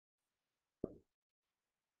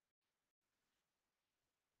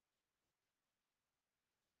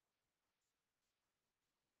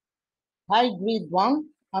Hi, grade 1.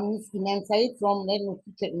 I'm Miss Iman Said from Learn with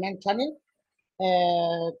Teacher Iman channel.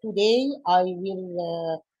 Today, I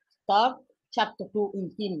will start chapter 2 in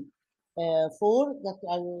theme 4 that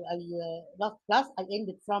last class I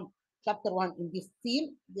ended from chapter 1 in this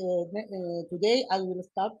theme. Today, I will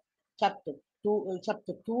start chapter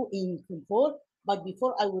 2 in theme 4. But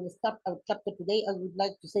before I will start our chapter today, I would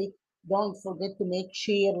like to say don't forget to make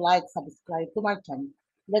share, like, subscribe to my channel.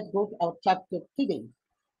 Let's go to our chapter today.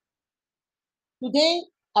 Today,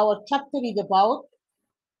 our chapter is about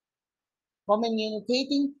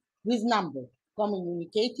communicating with numbers.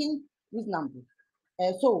 Communicating with numbers.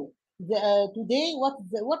 Today, what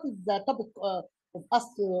is the topic of us?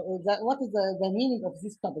 What is the meaning of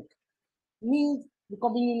this topic? Means the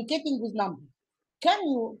communicating with numbers. Can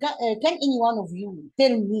any one of you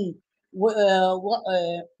tell me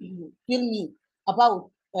tell me about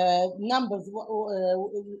numbers?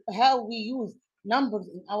 How we use numbers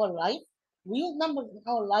in our life? We use numbers in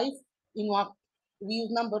our life in what? We use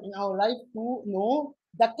numbers in our life to know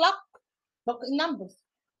the clock in numbers.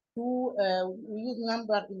 We use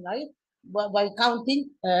number in life by counting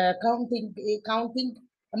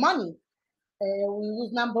money. We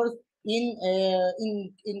use numbers in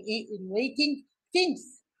rating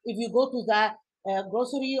things. If you go to the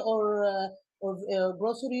grocery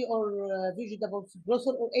vegetables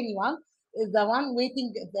grocery or anyone, the one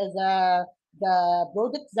waiting the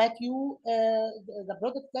products that you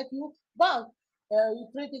buy. You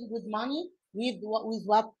trading with money with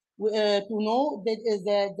what to know the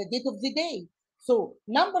date of the day. So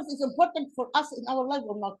numbers is important for us in our life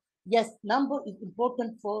or not? Yes, number is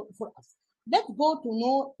important for us. Let's go to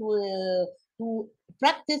know to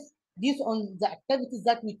practice this on the activities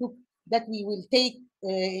that we will take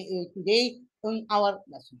today on our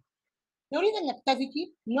lesson. There is an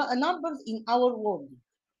activity, numbers in our world.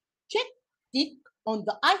 Tick on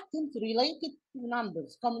the items related to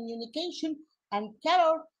numbers, communication, and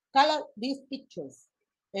color these pictures.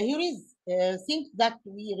 Here is things that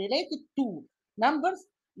we related to numbers.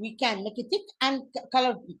 We can make a tick and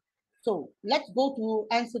color it. So let's go to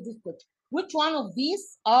answer this question. Which one of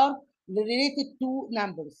these are related to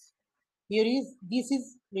numbers? This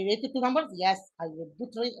is related to numbers. Yes, I will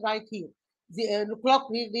put right here. The clock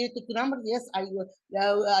related to numbers. Yes, I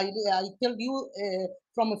tell you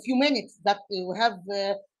from a few minutes that we have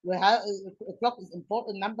clock is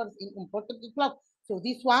important. Numbers is important in clock. So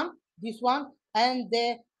this one, and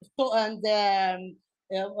the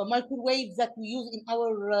microwaves that we use in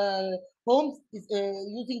our homes is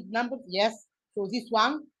using numbers. Yes. So this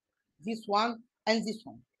one, and this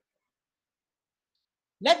one.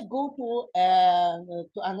 Let's go to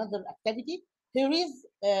another activity. Here is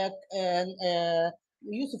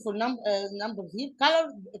useful numbers here.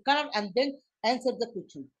 Color, and then answer the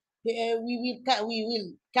question. We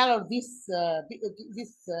will color this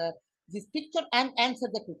picture and answer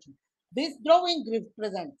the question. This drawing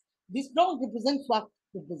represents what?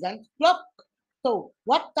 Represents clock. So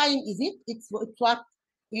what time is it? It's what?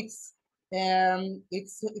 It's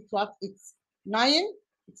what? It's 9.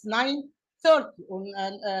 It's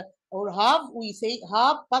 9:30 or half. We say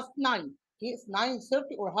 9:30. Okay, it's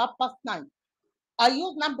 9:30 or 9:30. I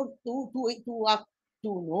use number to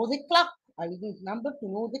know the clock. I use number to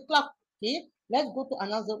know the clock. Okay, let's go to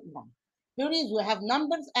another one. Here is we have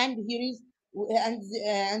numbers, and here is and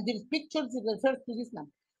there is pictures that refers to this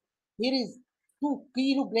number. Here is 2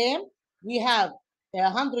 kilogram. We have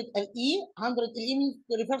 100 LE. 100 LE means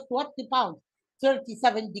refers to what? The pound.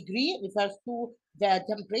 37 degree refers to the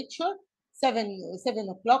temperature. 7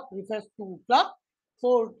 o'clock refers to clock.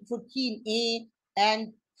 14 A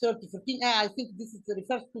and 30. 14 A, I think this is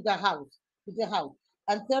refers to the house.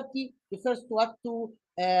 And 30 refers to what? To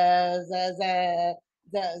the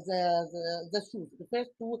shoes. Refers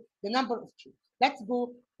to the number of shoes. Let's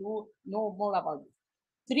go to know more about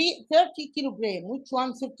this. 30 kilogram. Which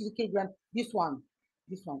one? 30 kilogram. This one.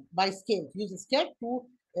 By scale. Use a scale to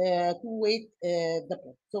weight the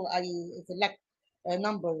plate. So I select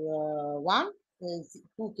number 1 is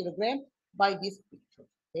 2 kilogram by this picture.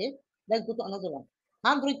 Okay. Let's go to another one.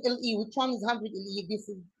 100 LE. Which one is 100 LE? This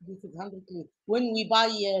is 100 LE. When we buy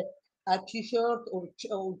a T-shirt or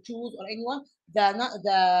shoes or anyone,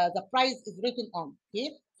 the price is written on. Okay.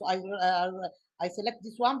 So I select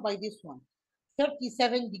this one by this one.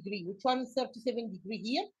 37 degree. Which one is 37 degree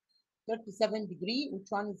here? 37 degree. Which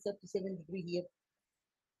one is 37 degree here?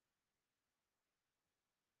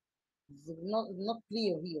 It's not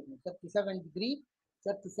clear here. 37 degree.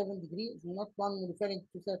 37 degree is not one referring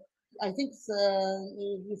to. I think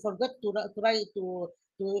we forgot to try to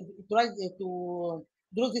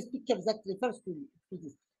draw this picture that refers to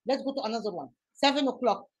this. Let's go to another one. 7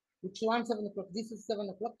 o'clock. Which one? 7 o'clock. This is 7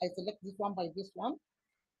 o'clock. I select this one by this one.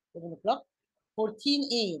 7 o'clock.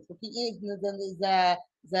 14A. 14A is the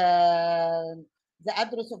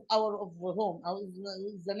address of our of home.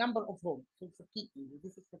 Is the number of home. So 14E.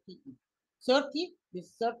 This is 14E. 30.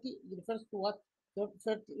 This 30 refers to what? 30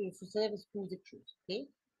 refers to the choose. Okay.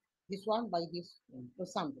 This one by this one or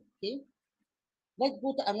something. Okay. Let's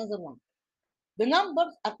go to another one. The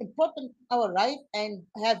numbers are important in our life and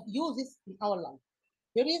have uses in our life.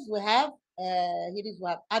 Here is we have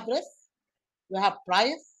address, we have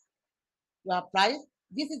price, we have price.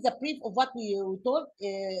 This is the brief of what we told.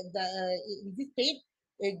 In this page,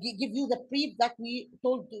 give you the brief that we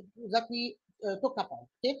told that we talk about.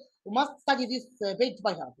 Okay, we must study this page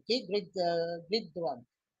by heart. Okay, grade one.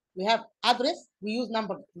 We have address. We use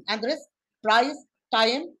number address, price,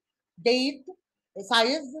 time, date,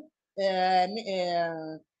 size,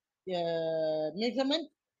 measurement.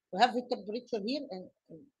 We have the temperature here, and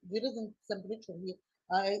there isn't temperature here.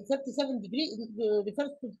 37 degrees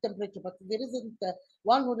refers to temperature, but there isn't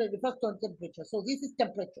one who refers to temperature. So this is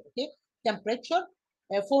temperature. Okay, temperature.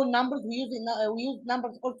 Phone numbers we use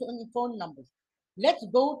numbers also in phone numbers. Let's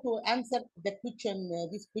go to answer the question.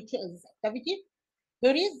 This activity.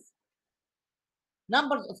 Here is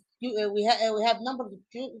numbers of we have numbers of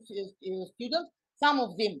students. Some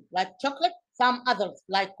of them like chocolate, some others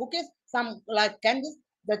like cookies, some like candies.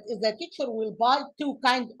 That the teacher will buy 2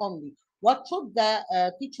 kinds only. What should the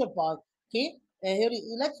teacher buy? Okay,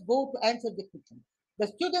 let's go to answer the question. The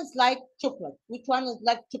students like chocolate. Which one is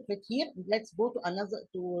like chocolate here? Let's go to another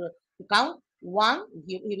to count. One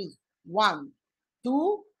here is 1,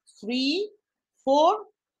 2, 3, 4.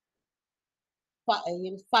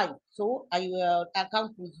 Here is 5. So I will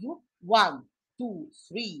count with you. 1, 2,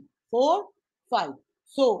 3, 4, 5.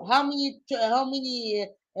 So how many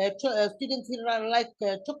students here are like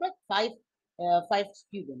chocolate? 5, 5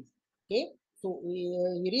 students. Okay. So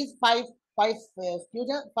here is 5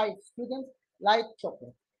 students like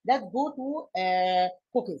chocolate. Let's go to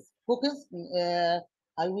cookies. Cookies.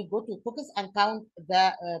 I will go to cookies and count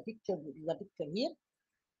the picture. The picture here.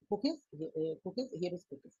 Cookies. Cookies. Here is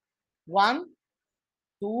cookies. 1,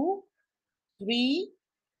 2, 3,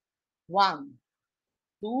 1,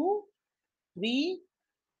 2, 3,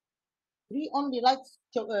 3 only likes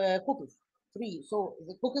cookies. 3. So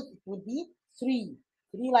the cookies it will be 3.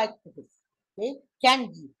 3 like cookies. Okay.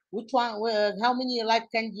 Candy. Which one? How many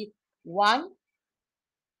like candy? 1,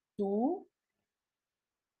 2,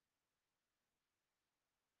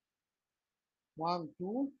 1,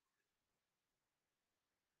 2,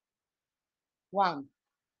 1,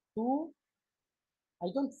 2. I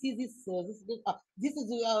don't see this. This is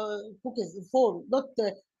cookies. 4. Not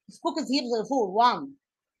cookies here. 4. 1,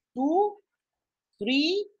 2,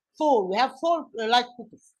 3, 4. We have 4 like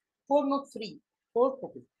cookies. 4, not 3. 4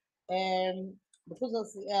 cookies. Because of,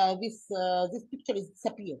 this picture is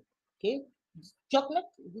disappeared. Okay. Chocolate.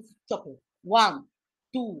 This is chocolate. 1,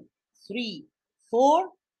 2, 3, 4,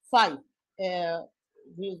 5.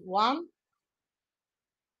 Here's 1,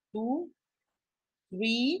 2,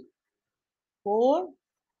 3, 4,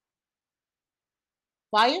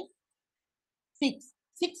 5, 6.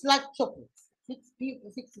 6 like chocolates.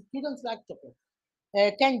 6 students like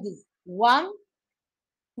chocolate. Candies. 1,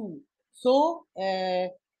 2. So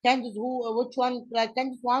candies which one like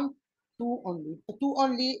candies? 1, 2 only. 2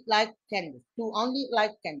 only like candies. 2 only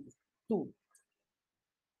like candies. 2.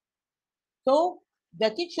 So the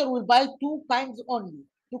teacher will buy 2 kinds only.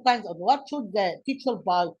 2 kinds only. What should the teacher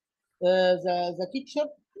buy? The teacher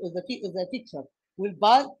will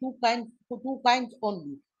buy 2 kinds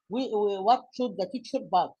only. What should the teacher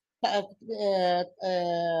buy?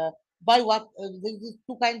 Buy what? These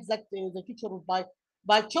 2 kinds that the teacher will buy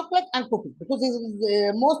chocolate and cookies because it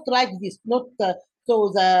is most like this. Not so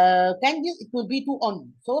the candies it will be 2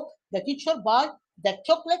 only. So the teacher buy the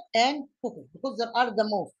chocolate and cookies because there are the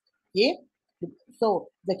most. Okay. So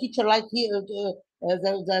the teacher like here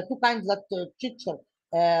the 2 kinds that teacher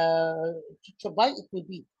buy it will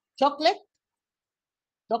be chocolate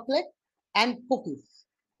and cookies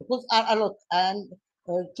because are a lot and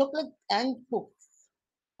chocolate and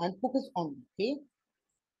cookies only. Okay,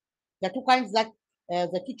 the 2 kinds that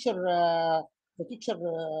the teacher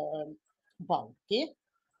buy. Okay,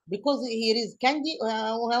 because here is candy.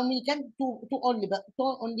 How many candy? Two only, but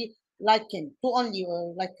 2 only like candy. 2 only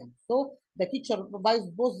like candy. So the teacher buys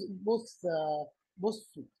both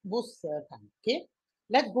kind. Okay,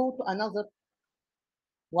 let's go to another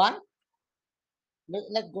one.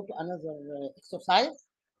 Let's go to another exercise.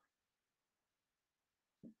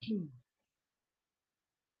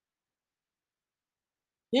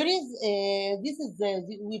 Here is this is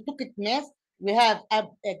we took it math. we have a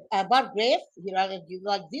bar graph here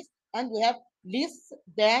like this, and we have less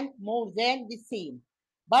than, more than, the same.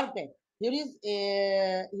 Bar graph. Here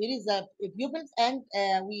is a pupils, and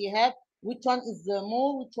we have which one is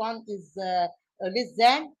more, which one is less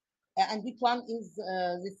than, and which one is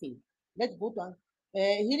the same. Let's go on.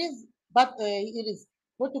 Here is, but here is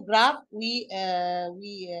photograph. We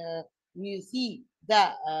see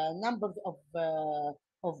the numbers of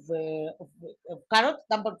carrots,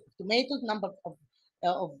 numbers of tomatoes, numbers of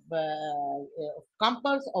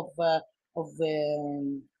campers,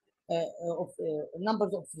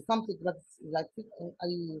 numbers of something like this.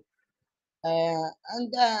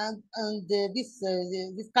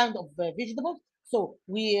 This kind of vegetables. So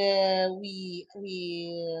we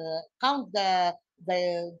count the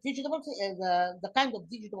vegetables, the kind of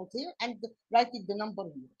vegetables here, and write it the number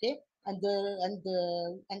here. Okay, and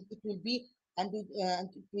it will be, and it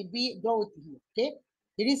will be draw it here. Okay,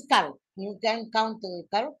 there is carrot. You can count the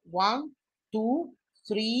carrot. 1, 2,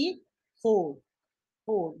 3, 4.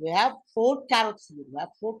 4. We have 4 carrots here. We have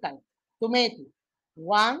 4 carrots. Tomato.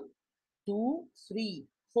 1, 2, 3,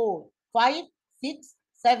 4, 5, 6,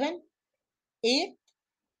 7, 8,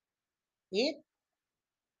 8,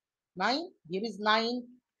 9. Here is 9,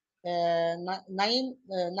 9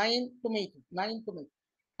 tomatoes. 9 tomatoes.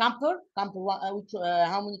 Camper, which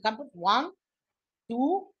how many campers? 1,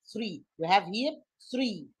 2, 3. We have here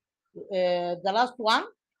 3. The last one.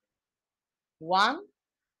 1,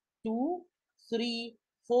 2, 3,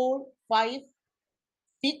 4, 5,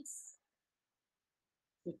 6.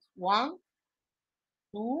 1,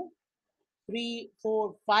 2, 3,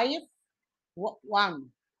 4, 5.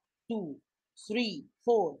 1, 2, 3,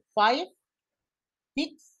 4, 5,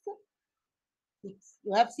 6. 6.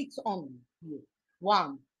 You have 6 only here.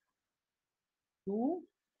 1, 2,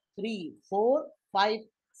 3, 4, 5,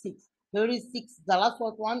 6. Here is 6. The last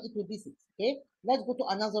one, it will be 6. Okay. Let's go to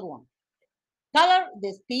another one. Color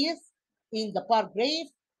the space in the bar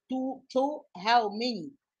graph to show how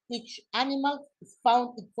many each animal is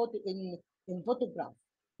found in photograph.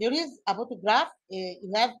 There is a photograph.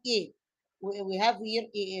 You have 8. We have here.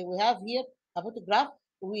 We have here a photograph.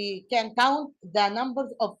 We can count the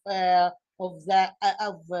numbers of the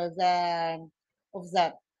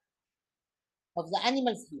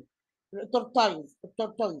animals here. Tortoise.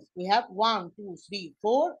 We have 1, 2, 3,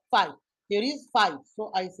 4, 5. There is 5.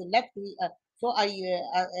 So I select. So I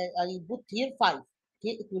put here 5.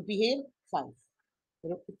 Okay, it will be here 5.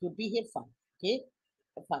 It will be here 5. Okay,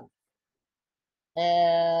 5.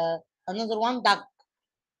 Another one, duck.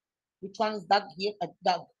 Which one is duck here?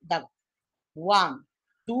 Duck. 1,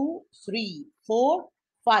 2, 3, 4,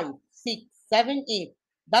 5, 6, 7, 8.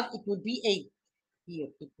 Duck, it will be 8. Here,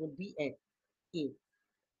 it will be 8. 8. It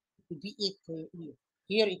will be 8 here.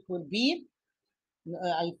 Here it will be,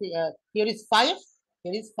 here is 5.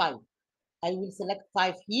 Here is 5. I will select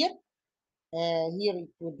 5 here. Here it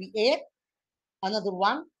will be 8. Another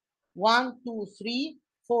one. 1, 2, 3,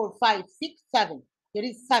 4, 5, 6, 7. Here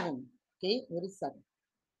is 7. Okay, here is 7.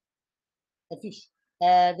 A fish.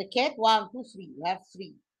 The cat. 1, 2, 3. We have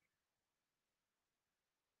 3.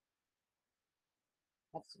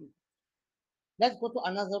 Have 3. Let's go to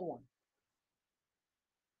another one.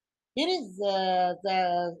 Here is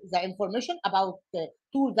the information about the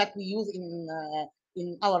tool that we use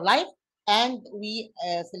in our life, and we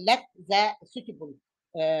select the suitable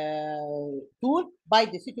tool by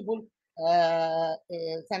the suitable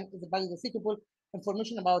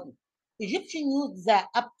information about it. Egyptian used the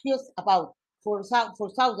abacus about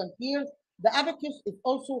 4,000 years. The abacus is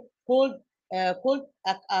also called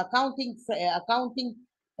accounting frame. Accounting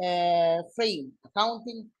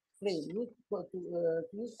frame.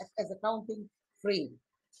 Use as accounting frame.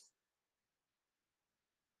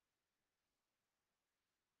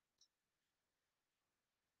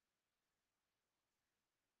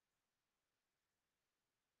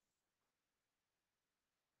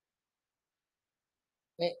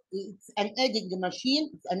 It's an adding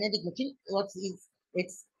machine. It's an adding machine. What is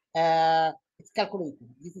it's calculator.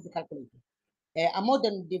 This is a calculator. A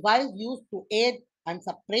modern device used to add and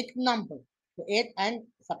subtract number. To add and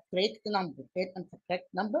subtract number. Add and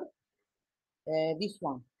subtract number. This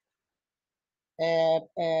one.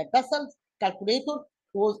 Basel's calculator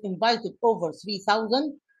was invented over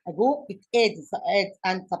 3,000 ago. It adds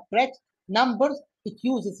and subtracts numbers. It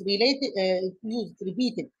uses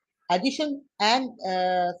repeated addition and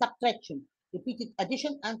subtraction. Repeated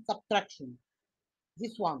addition and subtraction.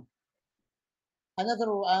 This one. Another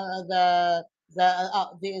the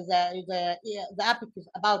abacus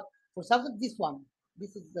about 4,000. This one.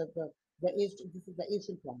 This is the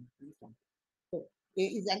ancient one. This one. So it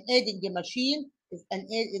is an adding machine is an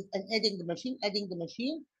adding machine. Adding the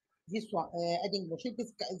machine. This one, adding machine.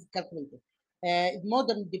 This is calculator.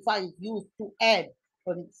 Modern device used to add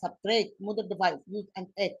or subtract. Modern device used and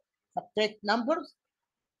add subtract numbers.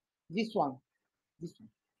 This one. This one.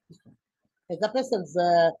 This one. The person's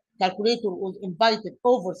calculator was invited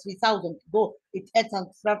over 3,000 to go. It adds and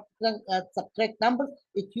subtract numbers.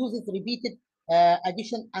 It uses repeated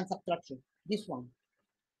addition and subtraction. This one.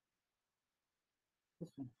 This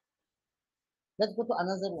one. Let's go to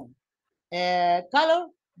another one. Color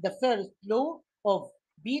the first row of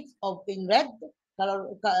beads of in red.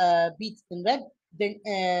 Color beads in red. Then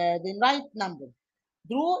write number.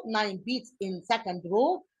 Draw 9 beads in second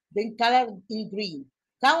row. Then color in green.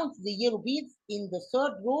 Count the yellow beads in the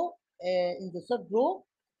third row.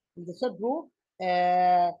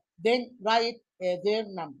 Then write their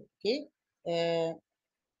number. Okay.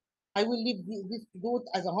 I will leave this to do it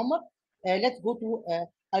as a homework. Let's go to.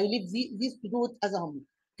 I will leave this to do it as a homework.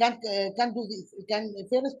 Can do this. Can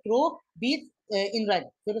first row beads in red.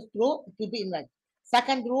 First row it will be in red.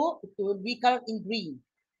 Second row it will be colored in green.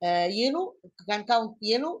 Yellow can count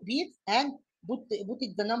yellow beads and put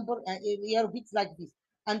it the number yellow beads like this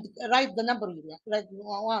and write the number here. Like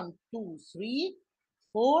 1, 2, 3,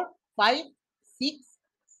 4, 5, 6,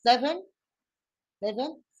 7, 8.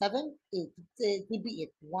 It will be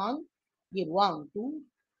 8. 1, here 1, 2,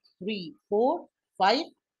 3, 4, 5,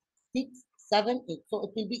 6, 7, 8. So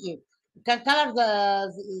it will be 8. You can color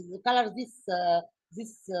color this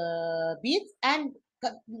beads and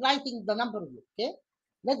writing the number here. Okay.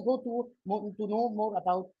 Let's go to know more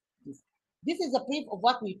about this. This is a brief of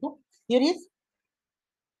what we took. Here is.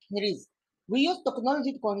 We use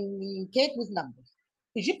technology to communicate with numbers.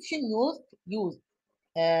 Egyptian used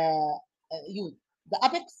the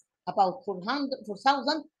apex about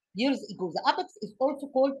 4,000 years ago. The apex is also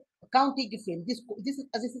called a counting frame. This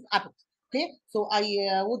is apex. Okay, so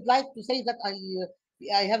I would like to say that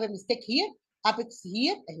I have a mistake here. Apex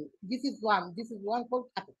here. This is one. This is one called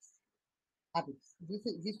apex. Apex.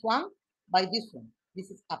 This one by this one.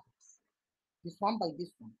 This is apex. This one by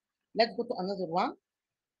this one. Let's go to another one.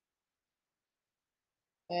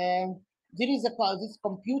 There is this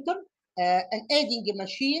computer. An adding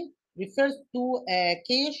machine refers to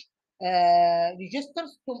cash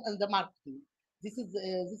registers in the marketing. This is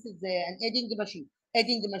an adding machine.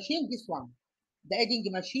 Adding machine. This one. The adding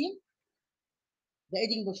machine. The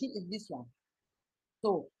adding machine is this one.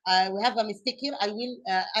 So we have a mistake here. I will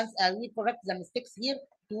correct the mistakes here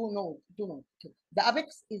to know. Okay. The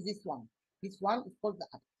apex is this one. This one is called the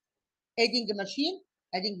apex. Adding machine.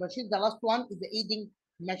 Adding machine. The last one is the adding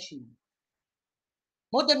machine.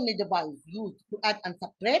 Modern device used to add and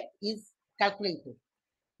subtract is calculator.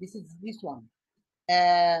 This is this one.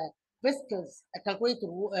 Fiscal's calculator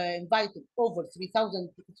invited over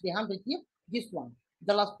 3,300 here. This one,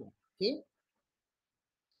 the last one. Okay.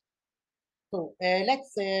 So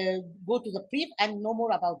let's go to the brief and know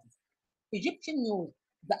more about this. Egyptian used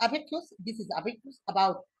the abacus. This is abacus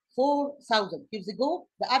about 4,000 years ago.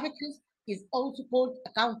 The abacus is also called a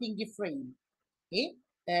counting frame. Okay.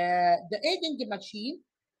 The adding machine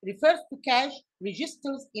refers to cash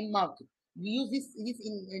registers in market. We use this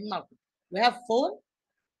in market. We have 4.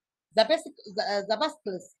 The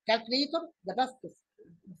Bascles calculator. The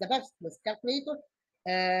Bascles calculator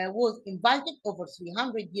was invented over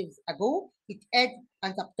 300 years ago. It adds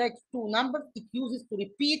and subtracts 2 numbers. It uses to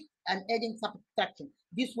repeat and adding subtraction.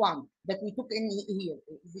 This one that we took in here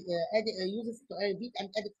uses to repeat and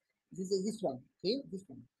add. This one. Okay. This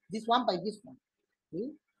one. This one by this one.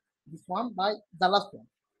 Okay. This one by the last one.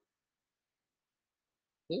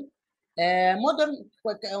 Okay. Modern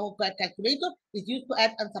calculator is used to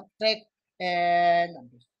add and subtract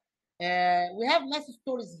numbers. We have math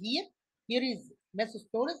stories here. Here is math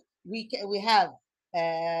stories. We have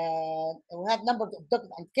numbers of dogs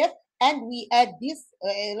and cats, and we add this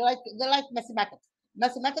like mathematics.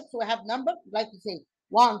 Mathematics we have number like we say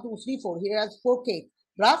 1, 2, 3, 4. Here is 4 cats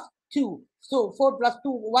plus 2. So 4 plus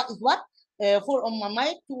 2 what is what? 4 on my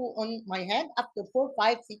mind, 2 on my hand. After 4,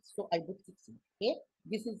 5, 6. So I put 16. Okay.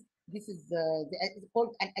 This is it's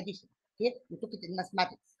called an addition. Okay, we took it in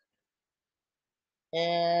mathematics.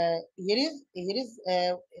 Here is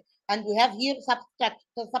and we have here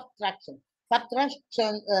subtraction.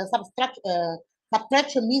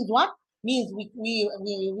 Subtraction means what? Means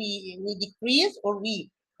we decrease or we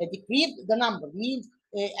decrease the number. Means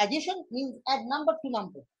addition means add number to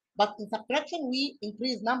number. But in subtraction we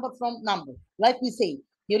increase number from number. Like we say,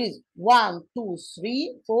 here is 1, 2,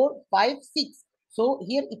 3, 4, 5, 6. So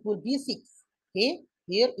here it will be 6. Okay,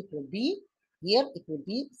 here it will be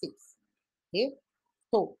 6. Okay,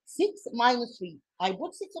 So 6 minus 3. I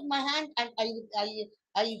put 6 on my hand and I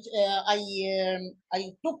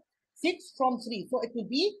took 6 from 3. So it will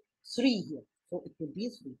be 3 here. So it will be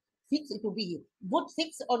 3. 6 it will be here. Put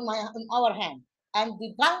 6 on our hand and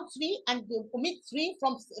down 3 and omit 3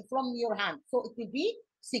 from your hand. So it will be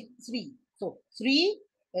 6 3. So 3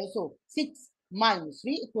 so 6 minus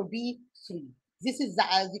 3 it will be 3. This is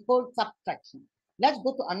the called subtraction. Let's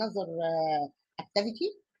go to another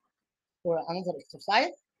activity or another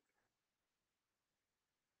exercise.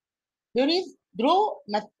 Here is draw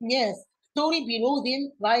math story below,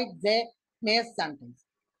 then write the math sentence.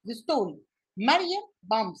 The story: Maria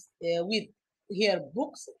bumps with her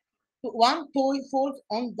books. One toy falls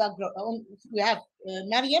on the ground. We have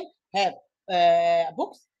Mariam have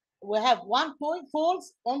books. We have one toy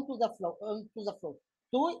falls onto the floor.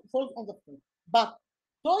 Toy falls on the floor, but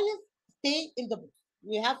toys stay in the book.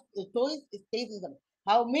 We have toys stays in the book.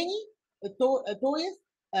 How many toys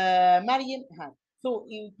Mariam has? So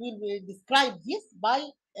it will describe this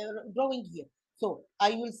by drawing here. So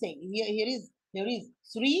I will say here is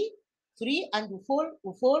three and four.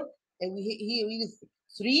 Here is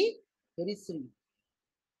three. There is three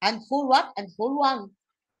and four what and four one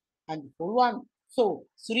and four one. So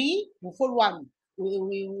three four one.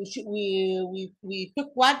 We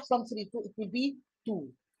took one from three, so it will be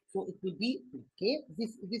two. So it will be two. Okay.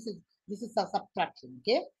 This is a subtraction.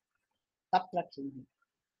 Okay. Subtraction.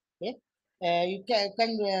 Okay. You can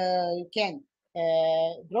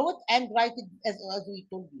draw it and write it as we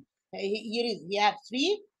told you. Here is he have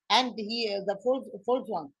three and here the fourth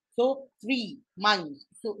one. So three minus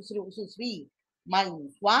so three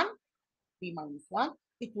minus one, three minus one.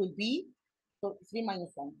 It will be so three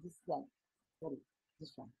minus one. This one, sorry,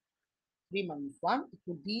 this one. Three minus one. It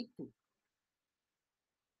will be two.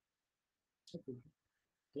 Okay.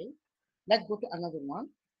 Let's go to another one.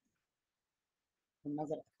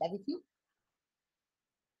 Another activity.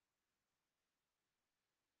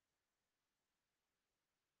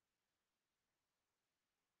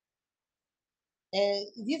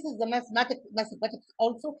 This is the mathematics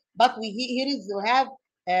also, but here is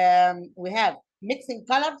we have mixing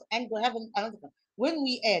colors and we have another color. When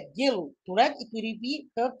we add yellow to red, it will be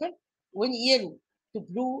purple. When yellow to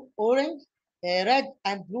blue, orange, red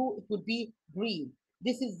and blue, it will be green.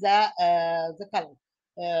 This is the color.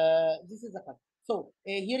 This is the color. So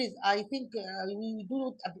here is I think we do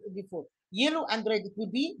it before. Yellow and red, it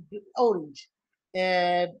will be orange.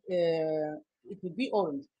 It will be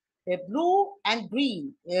orange. Blue and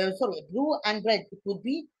green, sorry, blue and red, it would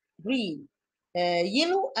be green.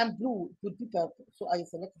 Yellow and blue, it would be purple. So I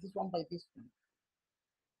select this one by this one.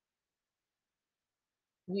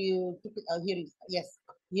 We took it, here is, yes,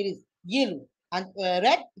 here is yellow and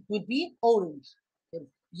red, it would be orange.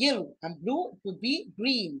 Yellow and blue, it would be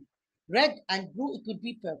green. Red and blue, it would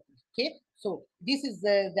be purple. Okay, so this is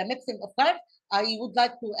the mixing of colors. I would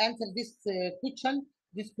like to answer this question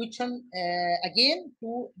again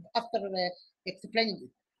to after explaining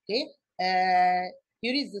it. Okay,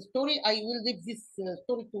 here is the story. I will leave this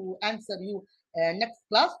story to answer you next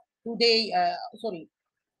class. Today, sorry,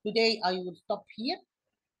 today I will stop here.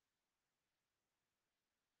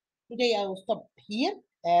 Today I will stop here.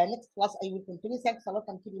 Next class I will continue. Thanks a lot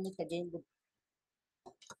until we meet again.